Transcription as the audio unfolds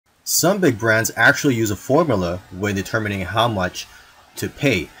Some big brands actually use a formula when determining how much to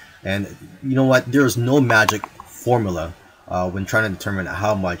pay. And you know what? There is no magic formula when trying to determine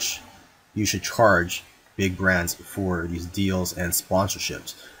how much you should charge big brands for these deals and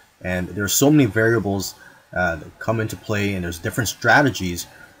sponsorships. And there are so many variables that come into play, and there's different strategies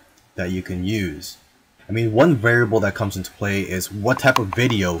that you can use. I mean, one variable that comes into play is what type of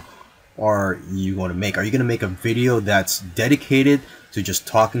video are you going to make? Are you going to make a video that's dedicated to just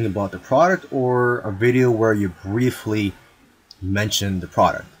talking about the product, or a video where you briefly mention the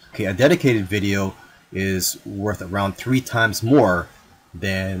product? Okay, a dedicated video is worth around 3 times more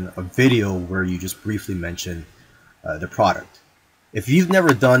than a video where you just briefly mention the product. If you've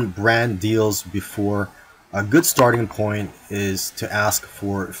never done brand deals before, a good starting point is to ask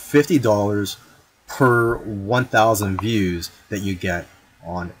for $50 per 1,000 views that you get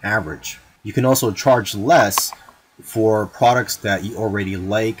on average. You can also charge less for products that you already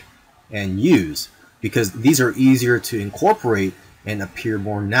like and use, because these are easier to incorporate and appear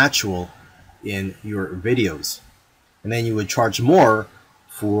more natural in your videos. And then you would charge more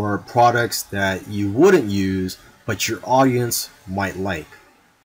for products that you wouldn't use but your audience might like.